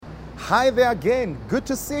Hi there again, good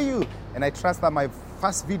to see you. And I trust that my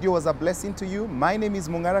first video was a blessing to you. My name is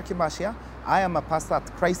Mung'ara Kimashia. I am a pastor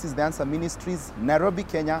at Christ is the Answer Ministries, Nairobi,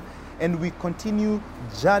 Kenya. And we continue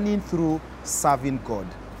journeying through serving God.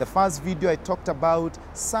 The first video I talked about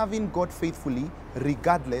serving God faithfully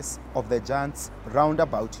regardless of the giants round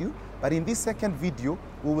about you. But in this second video,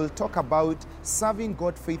 we will talk about serving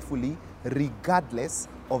God faithfully regardless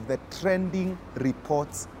of the trending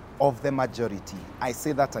reports of the majority. I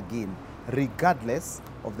say that again, regardless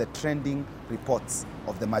of the trending reports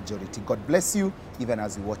of the majority. God bless you even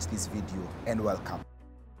as you watch this video, and welcome.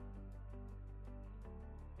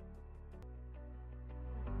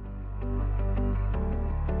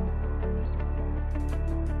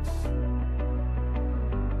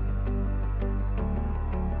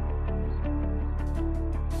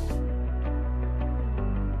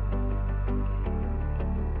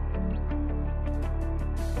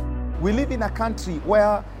 We live in a country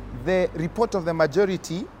where the report of the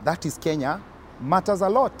majority, that is Kenya, matters a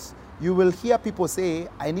lot. You will hear people say,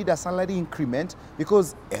 I need a salary increment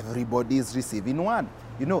because everybody is receiving one.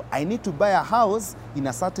 You know, I need to buy a house in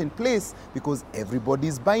a certain place because everybody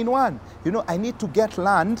is buying one. You know, I need to get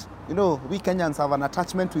land. You know, we Kenyans have an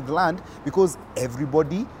attachment with land because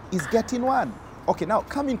everybody is getting one. Okay, now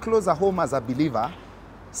coming closer home as a believer,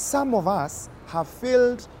 some of us have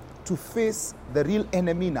failed to face the real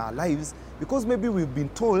enemy in our lives because maybe we've been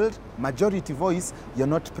told, majority voice, you're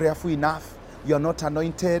not prayerful enough, you're not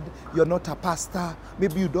anointed, you're not a pastor,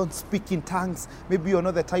 maybe you don't speak in tongues, maybe you're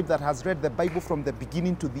not the type that has read the Bible from the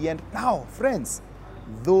beginning to the end. Now, friends,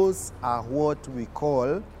 those are what we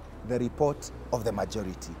call the report of the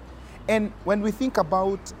majority. And when we think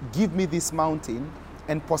about give me this mountain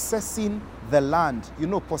and possessing the land, you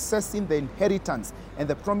know, possessing the inheritance and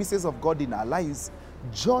the promises of God in our lives,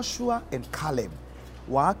 Joshua and Caleb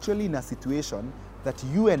were actually in a situation that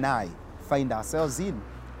you and I find ourselves in.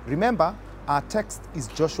 Remember, our text is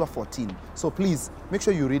Joshua 14. So please, make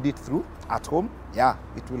sure you read it through at home. Yeah,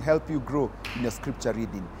 it will help you grow in your scripture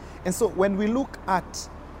reading. And so when we look at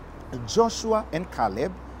Joshua and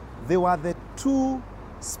Caleb, they were the two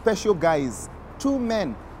special guys, two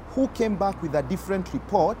men who came back with a different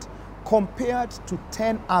report compared to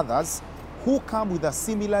 10 others who come with a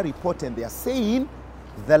similar report, and they are saying,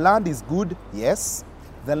 the land is good, yes.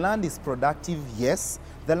 The land is productive, yes.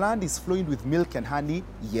 The land is flowing with milk and honey,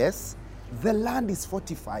 yes. The land is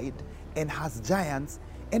fortified and has giants,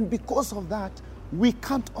 and because of that, we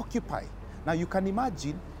can't occupy. Now you can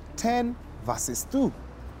imagine 10 verses 2.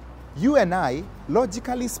 You and I,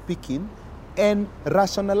 logically speaking and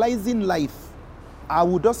rationalizing life, I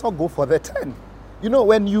would also go for the 10. You know,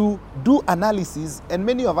 when you do analysis, and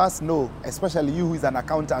many of us know, especially you who is an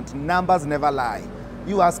accountant, numbers never lie.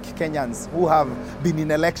 You ask Kenyans who have been in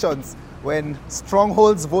elections, when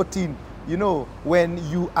strongholds voting, you know, when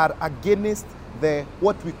you are against the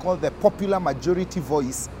what we call the popular majority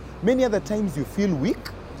voice, many other times you feel weak.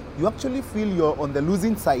 You actually feel you're on the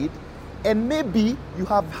losing side, and maybe you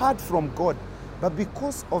have heard from God, but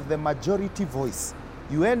because of the majority voice,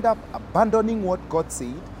 you end up abandoning what God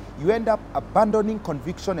said, you end up abandoning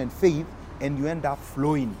conviction and faith, and you end up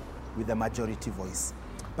flowing with the majority voice.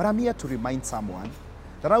 But I'm here to remind someone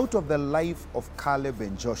that out of the life of Caleb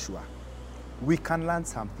and Joshua, we can learn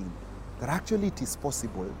something, that actually it is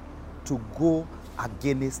possible to go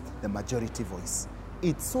against the majority voice.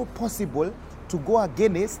 It's so possible to go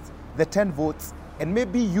against the 10 votes, and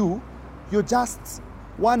maybe you're just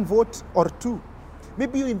one vote or two.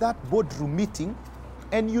 Maybe you're in that boardroom meeting,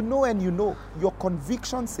 and you know your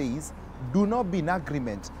conviction says do not be in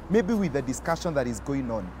agreement maybe with the discussion that is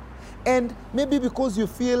going on. And maybe because you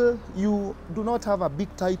feel you do not have a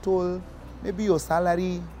big title, maybe your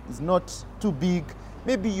salary is not too big,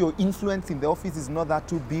 maybe your influence in the office is not that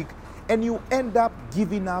too big, and you end up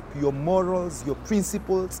giving up your morals, your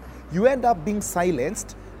principles, you end up being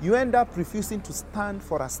silenced, you end up refusing to stand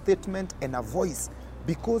for a statement and a voice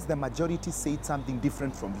because the majority said something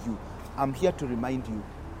different from you. I'm here to remind you,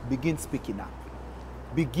 begin speaking up.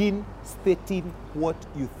 Begin stating what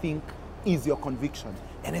you think is your conviction.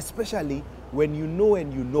 And especially when you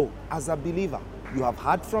know, as a believer, you have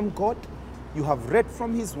heard from God, you have read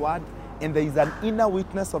from His Word, and there is an inner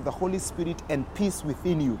witness of the Holy Spirit and peace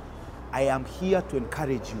within you. I am here to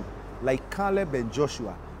encourage you. Like Caleb and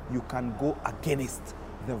Joshua, you can go against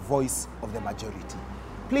the voice of the majority.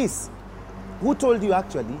 Please, who told you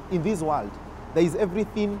actually in this world there is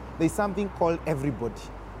everything, there is something called everybody,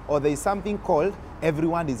 or there is something called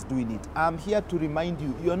everyone is doing it? I'm here to remind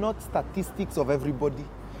you, you're not statistics of everybody.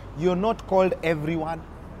 You're not called everyone.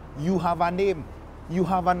 You have a name. You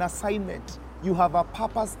have an assignment. You have a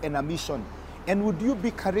purpose and a mission. And would you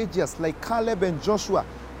be courageous like Caleb and Joshua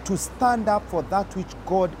to stand up for that which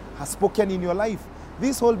God has spoken in your life?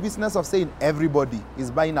 This whole business of saying everybody is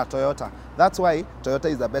buying a Toyota. That's why Toyota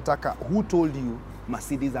is a better car. Who told you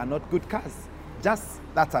Mercedes are not good cars? Just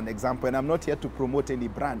that's an example. And I'm not here to promote any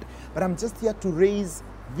brand, but I'm just here to raise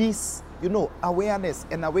this, awareness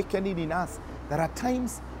and awakening in us. There are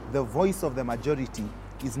times the voice of the majority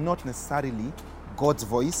is not necessarily God's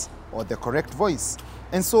voice or the correct voice.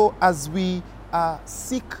 And so as we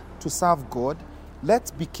seek to serve God,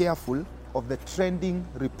 let's be careful of the trending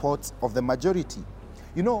reports of the majority.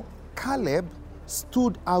 Caleb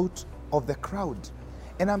stood out of the crowd.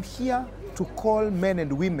 And I'm here to call men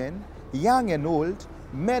and women, young and old,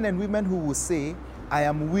 men and women who will say, I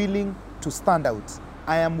am willing to stand out.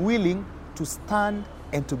 I am willing to stand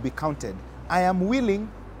and to be counted. I am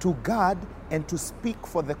willing to guard and to speak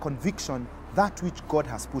for the conviction that which God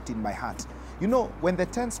has put in my heart. When the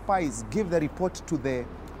 10 spies gave the report to the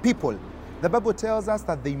people, the Bible tells us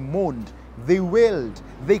that they moaned, they wailed,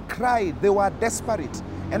 they cried, they were desperate.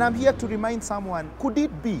 And I'm here to remind someone, could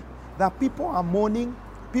it be that people are mourning,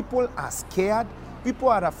 people are scared, people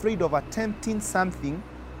are afraid of attempting something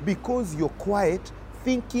because you're quiet,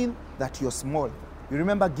 thinking that you're small? You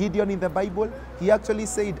remember Gideon in the Bible? He actually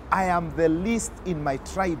said, I am the least in my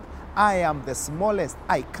tribe. I am the smallest.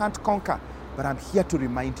 I can't conquer. But I'm here to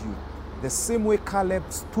remind you, the same way Caleb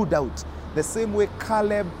stood out, the same way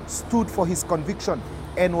Caleb stood for his conviction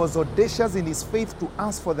and was audacious in his faith to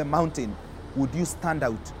ask for the mountain, would you stand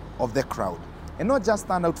out of the crowd? And not just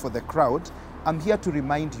stand out for the crowd, I'm here to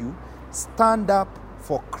remind you, stand up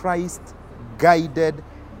for Christ-guided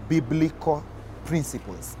biblical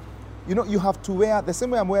principles. You have to wear, the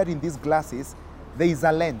same way I'm wearing these glasses, there is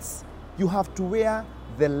a lens. You have to wear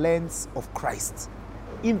the lens of Christ.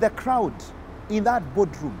 In the crowd, in that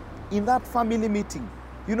boardroom, in that family meeting,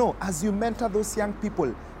 as you mentor those young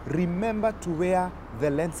people, remember to wear the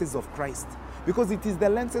lenses of Christ. Because it is the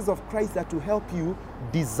lenses of Christ that will help you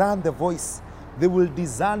discern the voice. They will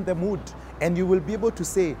discern the mood. And you will be able to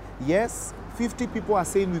say, yes, 50 people are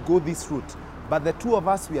saying we go this route. But the two of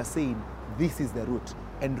us, we are saying, this is the route.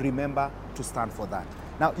 And remember to stand for that.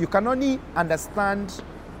 Now, you can only understand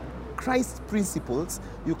Christ's principles,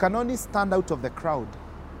 you can only stand out of the crowd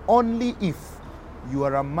only if you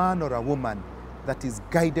are a man or a woman that is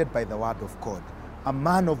guided by the word of God. A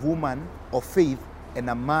man or woman of faith and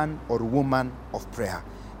a man or woman of prayer.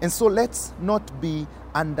 And so let's not be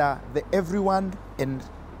under the everyone and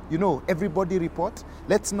everybody report.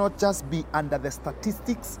 Let's not just be under the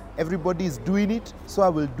statistics. Everybody is doing it, so I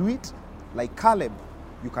will do it. Like Caleb,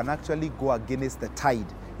 you can actually go against the tide.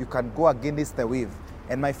 You can go against the wave.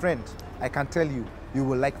 And my friend, I can tell you, you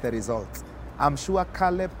will like the results. I'm sure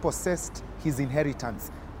Caleb possessed his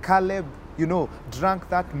inheritance. Caleb, drank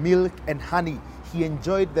that milk and honey. He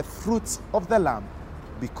enjoyed the fruits of the lamb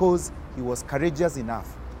because he was courageous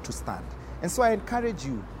enough to stand. And so I encourage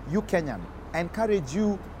you, you Kenyan, I encourage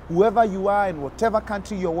you, whoever you are and whatever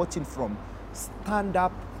country you're watching from, stand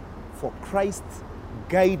up for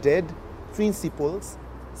Christ-guided principles.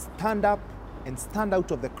 Stand up and stand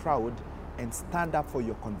out of the crowd and stand up for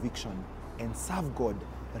your conviction and serve God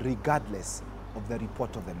regardless of the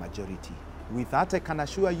report of the majority. With that, I can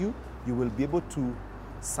assure you, you will be able to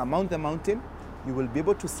surmount the mountain, you will be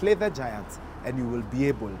able to slay the giants, and you will be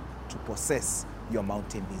able to possess your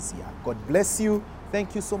mountain this year. God bless you.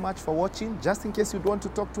 Thank you so much for watching. Just in case you want to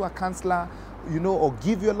talk to a counselor, or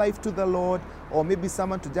give your life to the Lord, or maybe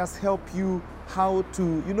someone to just help you how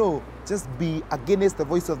to, just be against the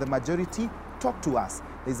voice of the majority, talk to us.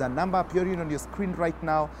 There's a number appearing on your screen right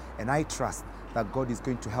now, and I trust that God is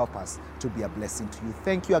going to help us to be a blessing to you.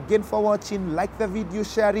 Thank you again for watching. Like the video,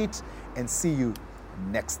 share it, and see you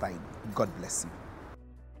next time. God bless you.